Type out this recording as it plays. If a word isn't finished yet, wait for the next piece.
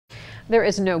There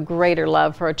is no greater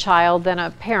love for a child than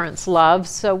a parent's love,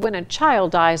 so when a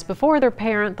child dies before their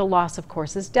parent, the loss, of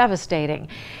course, is devastating.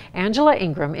 Angela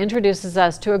Ingram introduces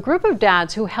us to a group of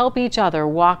dads who help each other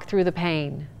walk through the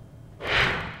pain.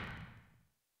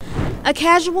 A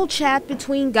casual chat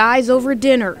between guys over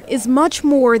dinner is much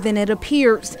more than it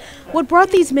appears. What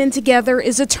brought these men together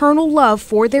is eternal love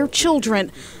for their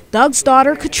children. Doug's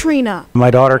daughter, Katrina.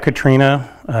 My daughter,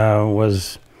 Katrina,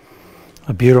 was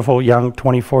a beautiful young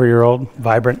 24-year-old,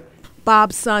 vibrant.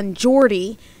 Bob's son,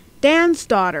 Jordy. Dan's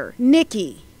daughter,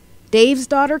 Nikki. Dave's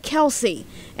daughter, Kelsey.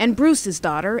 And Bruce's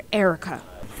daughter, Erica.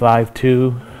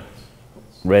 5'2",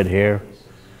 red hair,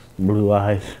 blue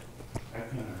eyes,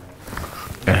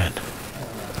 and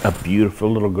a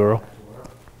beautiful little girl.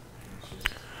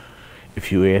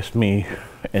 If you ask me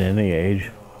at any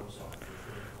age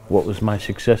what was my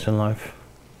success in life,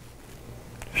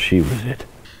 she was it.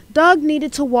 Doug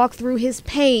needed to walk through his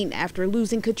pain after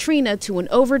losing Katrina to an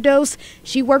overdose.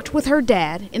 She worked with her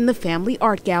dad in the family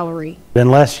art gallery.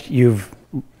 Unless you've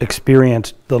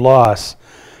experienced the loss,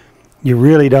 you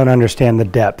really don't understand the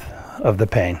depth of the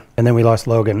pain. And then we lost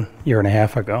Logan a year and a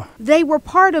half ago. They were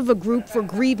part of a group for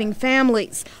grieving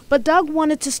families, but Doug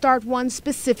wanted to start one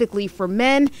specifically for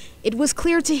men. It was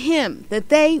clear to him that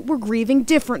they were grieving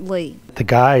differently. The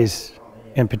guys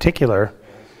in particular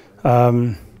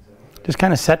just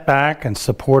kind of sat back and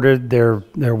supported their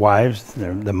wives,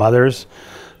 the mothers,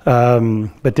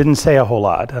 but didn't say a whole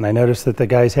lot. And I noticed that the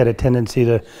guys had a tendency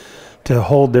to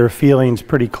hold their feelings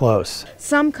pretty close.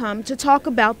 Some come to talk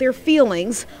about their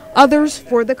feelings, others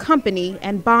for the company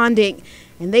and bonding.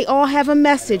 And they all have a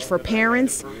message for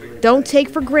parents. Don't take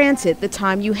for granted the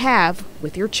time you have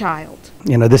with your child.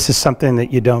 You know, this is something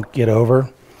that you don't get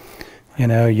over. You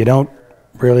know, you don't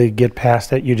really get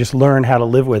past it. You just learn how to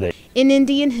live with it. In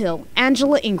Indian Hill,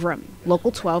 Angela Ingram,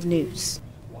 Local 12 News.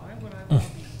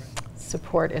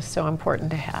 Support is so important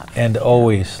to have. And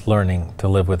always learning to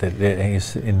live with it.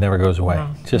 It never goes away.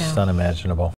 No, Just no. unimaginable.